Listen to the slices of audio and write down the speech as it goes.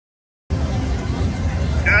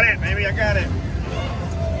got it. Maybe I got it.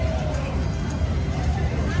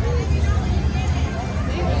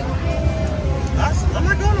 Awesome. I'm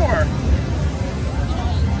not going nowhere.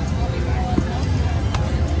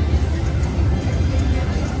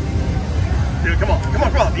 Dude, come on. Come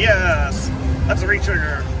on, come on. Yes. That's a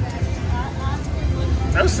re-trigger.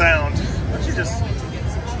 No sound. Why don't you just...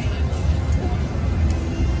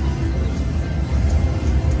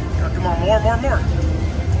 Oh, come on, more.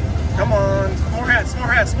 Come on. More hats.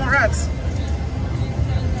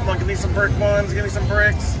 Come on, give me some brick ones. Give me some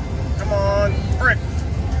bricks. Come on. Brick.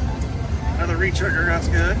 Another re-trigger. That's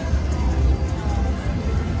good.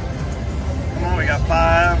 Come on, we got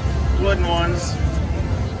 5 wooden ones.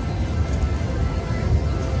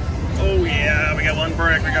 Oh yeah, we got 1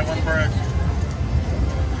 brick.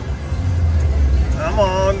 Come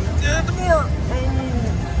on. Yeah, more.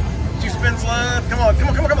 Oh. 2 spins left. Come on.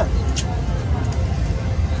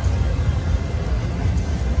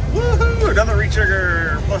 Woohoo! Another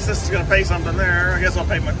re-trigger. Plus this is going to pay something there. I guess I'll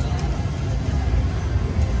pay my...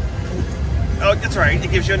 Oh, that's right.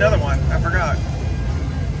 It gives you another one. I forgot.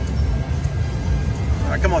 All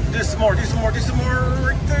right, come on. Do some more.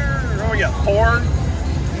 Right there. Oh, we got 4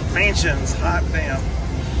 mansions. Hot damn.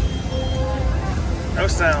 No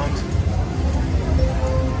sound.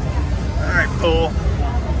 All right, pool.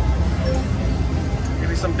 Give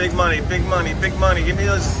me some big money. Give me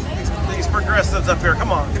these progressives up here.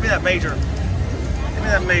 Come on, give me that major.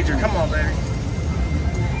 Come on, baby.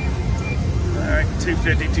 All right,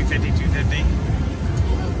 250.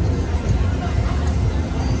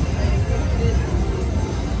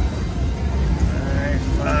 All right,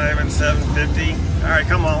 5 and 750. All right,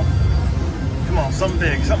 come on, something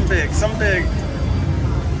big.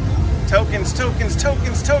 Tokens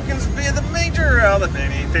via the major. Oh, the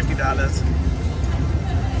baby, $50.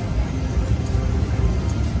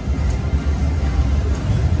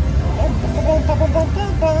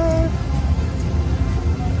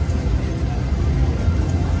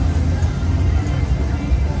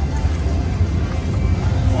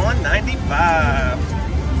 $195.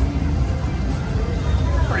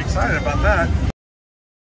 Pretty excited about that.